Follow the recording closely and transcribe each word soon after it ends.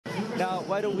Now,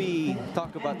 why don't we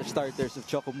talk about the starters of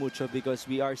Choco Mucho, because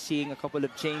we are seeing a couple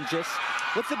of changes.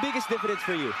 What's the biggest difference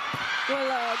for you? Well,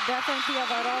 definitely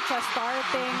Rosa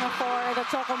starting for the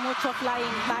Choco Mucho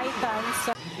Flying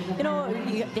Titans. You know,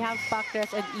 they have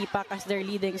Pacres and Ipak as their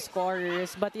leading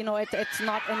scorers, but you know, it's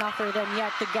not enough for them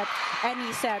yet to get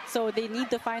any set. So they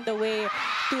need to find a way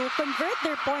to convert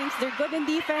their points. They're good in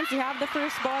defense, they have the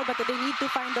first ball, but they need to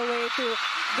find a way to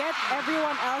get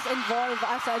everyone else involved,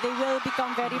 as they will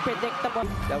become very predictable.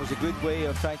 That was a good way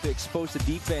of trying to expose the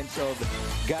defense of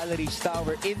Galeries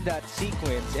Tower in that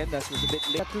sequence, and that was a bit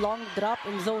late. That long drop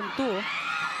in zone 2.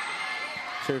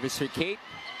 Service for Kate.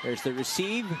 There's the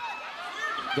receive.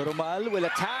 Doromal will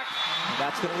attack. And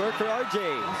that's going to work for RJ.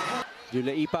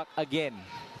 Julia Ipak again.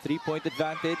 3-point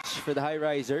advantage for the high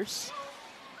risers.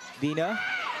 Dina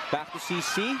back to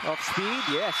CC. Off speed.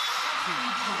 Yes.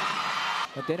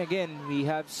 But then again, we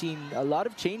have seen a lot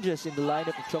of changes in the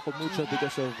lineup of Choco Mucho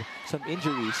because of some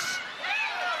injuries.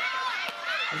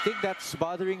 I think that's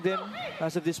bothering them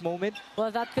as of this moment.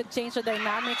 Well, that could change the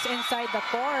dynamics inside the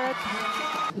court.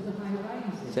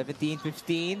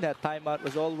 17-15. That timeout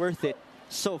was all worth it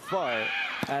so far,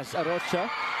 as Arocha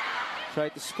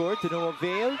tried to score to no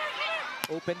avail.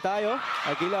 Open tayo.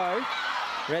 Aguilar.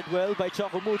 Read well by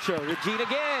Choco Mucho. Regine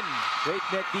again. Great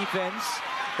net defense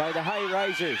by the high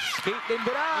risers. Caitlin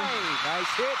Biray.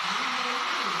 Nice hit.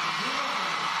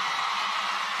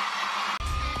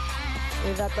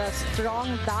 With that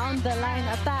strong down-the-line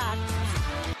attack.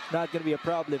 Not going to be a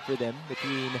problem for them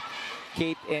between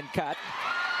Kate and Kat.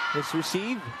 This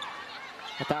receive.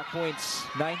 Attack points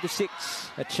 9-6.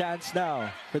 A chance now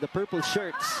for the purple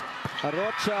shirts.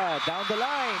 Arocha down the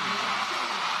line.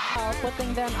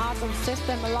 Putting them out of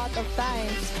system a lot of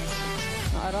times.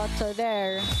 Rosa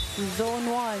there, zone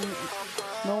 1.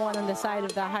 No one on the side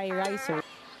of the high riser.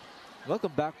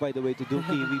 Welcome back, by the way, to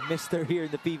Duki. We missed her here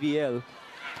in the PVL.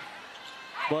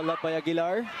 Ball up by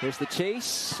Aguilar. Here's the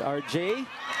chase. RJ.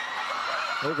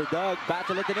 Over Doug.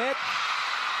 Battle at the net.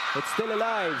 It's still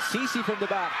alive. CC from the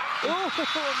back. Oh,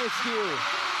 miscue.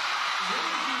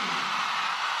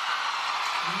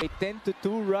 A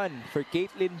 10-2 run for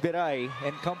Caitlin Biray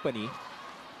and company.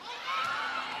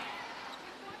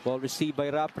 Ball received by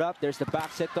Rap. There's the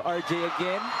back set to RJ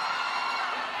again.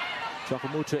 Choco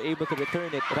Mucho able to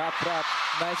return it. Rap.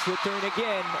 Nice return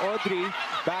again. Audrey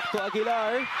back to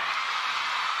Aguilar.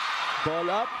 Ball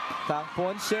up. Tang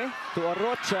Ponce to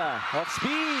Arocha. Off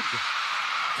speed.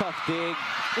 Tough dig.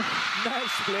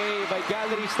 Nice play by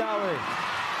Galeries Tower.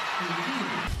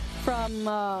 From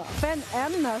Fen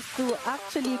Emnas to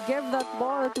actually give that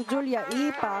ball to Julia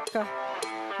Ipak.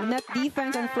 Net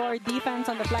defense and floor defense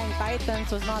on the Flying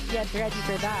Titans was not yet ready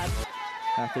for that.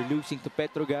 After losing to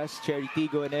Petrogas, Cherry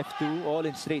Tigo, and F2, all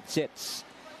in straight sets.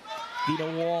 Dina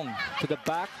Wong to the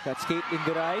back. That's Caitlin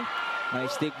Biray.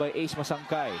 Nice dig by Ace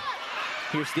Masangkay.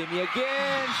 Here's Demi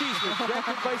again. She's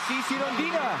rejected by CC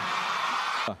Rondina.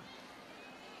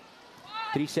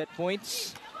 3 set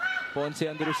points. Ponce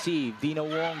on the receive. Dina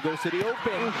Wong goes to the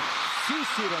open.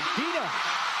 CC Rondina.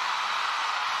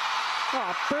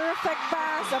 Oh, perfect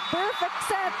pass, a perfect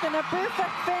set, and a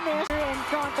perfect finish in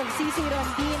front of CC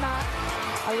Rondina.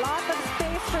 A lot of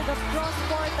space for the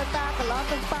cross-court attack, a lot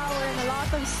of power, and a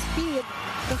lot of speed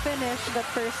to finish that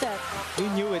first set. We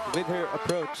knew it with her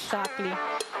approach. Exactly.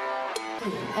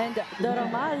 And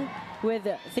Doromal with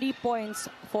 3 points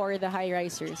for the high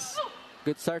risers.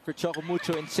 Good start for Choco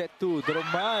Mucho in set 2.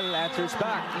 Doromal answers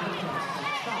back.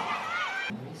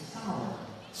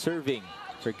 Serving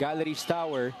for Galeries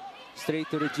Tower.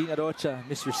 Straight to Regina Rocha.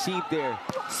 Misreceived there.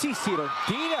 CC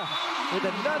Rondina with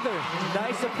another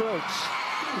nice approach.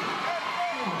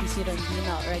 CC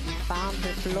Rondina already found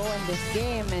her flow in this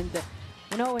game. And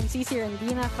you know, when CC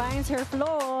Rondina finds her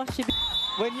flow,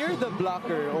 when you're the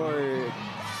blocker or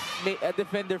a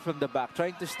defender from the back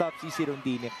trying to stop CC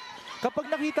Rondina,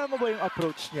 kapag nakita mo ba yung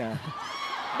approach niya,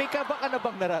 may kaba ka na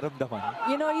bang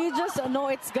nararamdaman? You know, you just know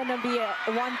it's gonna be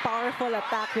one powerful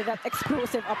attack with that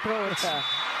explosive approach.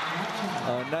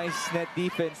 Nice net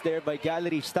defense there by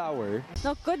Galeries Tower.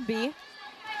 No, could be.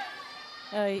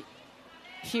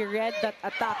 She read that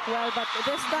attack well, but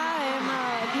this time,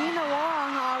 Dina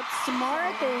Wong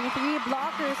outsmarting 3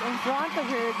 blockers in front of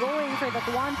her, going for that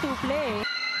 1-2 play.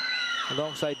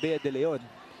 Alongside Bea De Leon.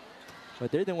 But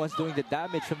they're the ones doing the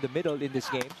damage from the middle in this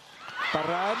game.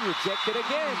 Paran rejected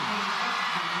again.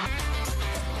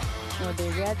 No, they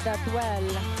read that well.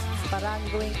 Paran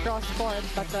going cross-court,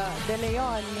 but De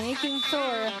Leon making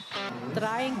sure,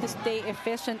 trying to stay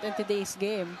efficient in today's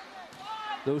game.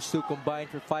 Those two combined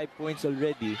for 5 points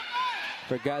already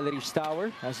for Galeries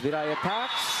Tower as Viray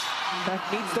attacks. That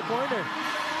needs the corner.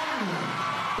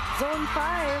 Zone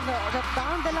 5, the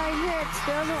down the line hit.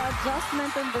 Still no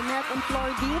adjustment in the net and floor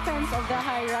defense of the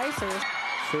high risers.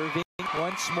 Serving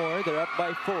once more. They're up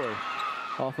by 4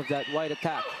 off of that wide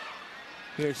attack.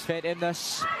 Here's Fed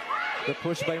Emnas. The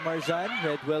push by Marzan.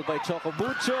 Read well by Choco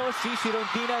Mucho. CC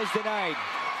Rondina is denied.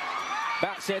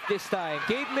 Back set this time.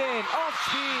 Caitlin off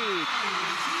speed.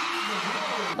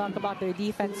 Talk about their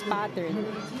defense pattern.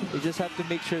 You just have to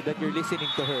make sure that you're listening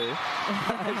to her.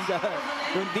 As,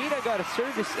 Rondina got a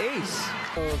service ace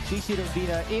of CC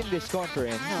Rondina in this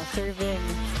conference. No, serving.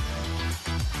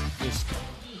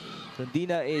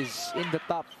 Rondina is in the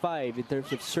top 5 in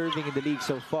terms of serving in the league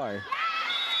so far.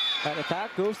 That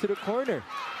attack goes to the corner.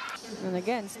 And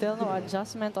again, still no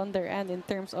adjustment on their end in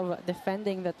terms of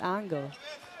defending that angle.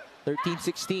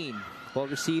 13-16. Ball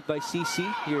received by CC.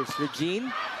 Here's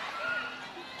Regine.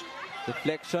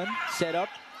 Deflection, set up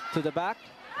to the back.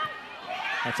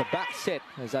 That's a back set,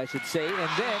 as I should say. And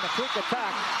then a quick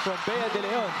attack from Bea De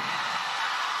Leon.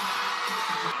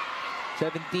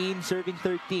 17, serving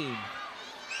 13.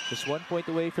 Just 1 point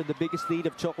away from the biggest lead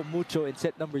of Choco Mucho in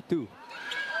set number 2.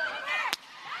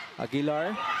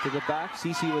 Aguilar to the back.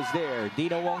 CC was there.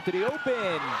 Dina Wong to the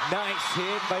open. Nice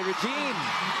hit by Regine.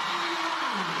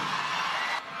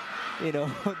 You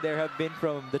know, there have been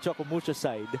from the Choco Mucho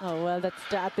side. Oh, well, that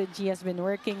strategy has been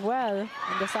working well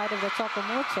on the side of the Choco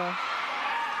Mucho.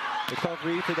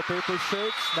 Recovery for the purple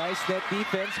shirts. Nice net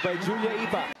defense by Julia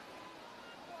Ipa.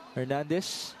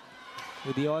 Hernandez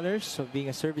with the honors of being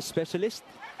a service specialist.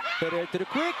 Ferrer to the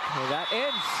quick. And that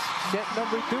ends set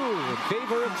number 2 in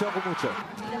favor of Choco Mucho.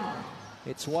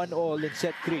 It's 1-1 in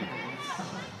set 3.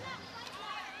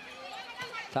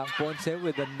 Tang Ponce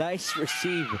with a nice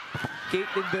receive.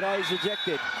 Caitlin Biray is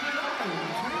rejected.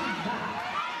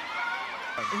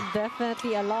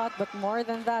 Definitely a lot, but more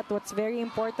than that, what's very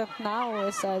important now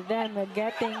is them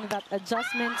getting that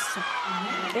adjustments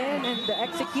in and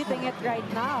executing it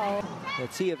right now.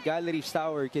 Let's see if Galeries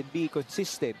Tower can be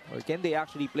consistent, or can they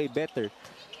actually play better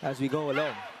as we go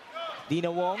along.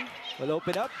 Dina Wong will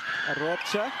open up.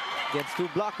 Rosa against 2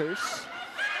 blockers.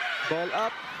 Ball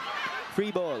up.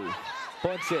 Free ball.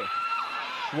 Ponce.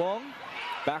 Wong.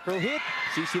 Back row hit.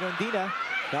 CC Rondina.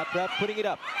 Rap putting it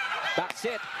up. Back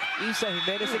set. Isa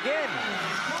Jimenez again.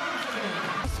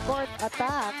 Court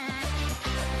attack.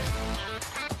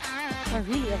 Are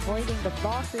really avoiding the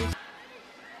blockers.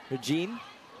 Regine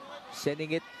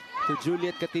sending it to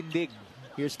Juliet Katindig.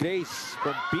 Here's Grace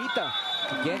from Pita.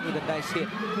 Again with a nice hit.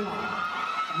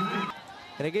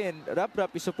 And again,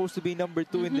 Rap is supposed to be number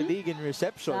 2 in the league in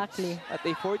receptions. Exactly. At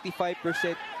a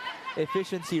 45%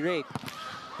 efficiency rate.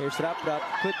 Here's Rap.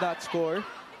 Could not score.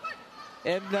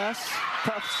 Emnas.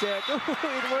 Tough set.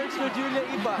 It works for Julia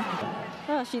Ipa.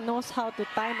 Oh, she knows how to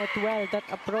time it well, that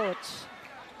approach.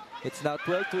 It's now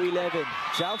 12-11.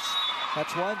 Joust.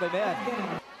 That's one by man.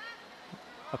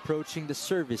 Approaching the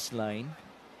service line.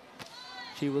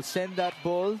 She will send that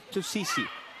ball to CC.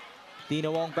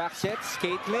 Dina Wong back sets.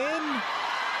 Caitlin.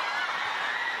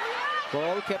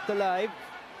 Ball kept alive.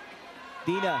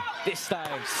 Dina this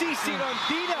time. CC on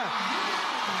Dina.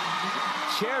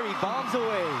 Cherry bombs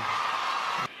away.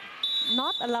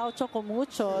 Not allow Choco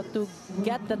Mucho to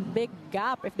get that big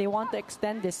gap if they want to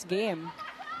extend this game.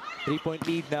 3-point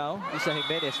lead now. Isa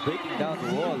Jimenez breaking down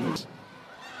the wall.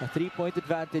 A 3-point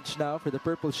advantage now for the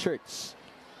purple shirts.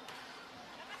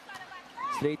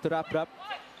 Straight to Rap.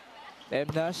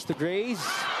 Emnas to Grace.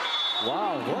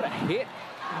 Wow, what a hit.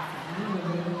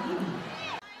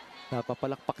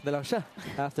 Napapalakpak na lang siya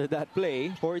after that play.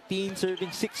 14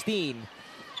 serving 16.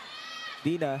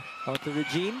 Dina onto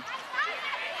Regine.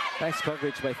 Nice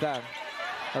coverage by Tang.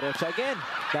 Rosa again.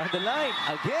 Down the line.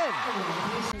 Again.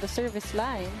 The service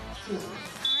line.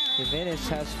 Jimenez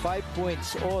has 5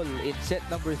 points all in set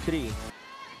number 3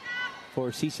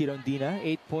 for CC Rondina.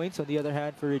 8 points on the other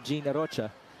hand for Regine Arocha.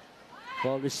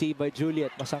 Ball received by Juliet.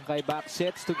 Masangkay back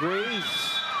sets to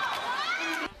Grace.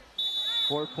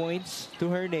 4 points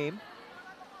to her name.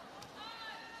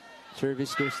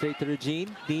 Service goes straight to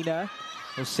Regine. Dina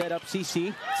will set up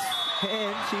CC.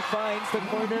 And she finds the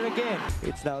corner again.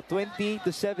 It's now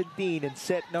 20-17 in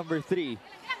set number 3.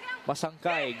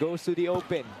 Masangkay goes to the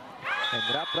open. And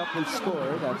Rap will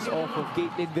score. That's off of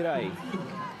Caitlin Biray.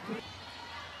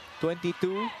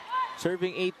 22,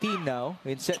 serving 18 now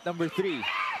in set number 3.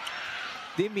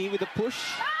 Dimi with a push.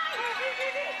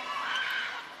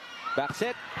 Back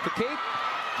set to Kate.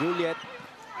 Juliet.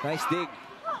 Nice dig.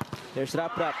 There's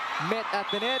Rap. Met at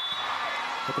the net.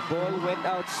 But the ball went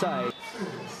outside.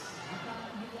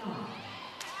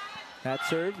 That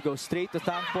serve goes straight to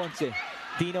Tang Ponce.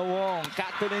 Dina Wong.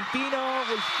 Cat Tolentino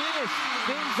will finish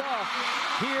things off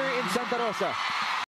here in Santa Rosa.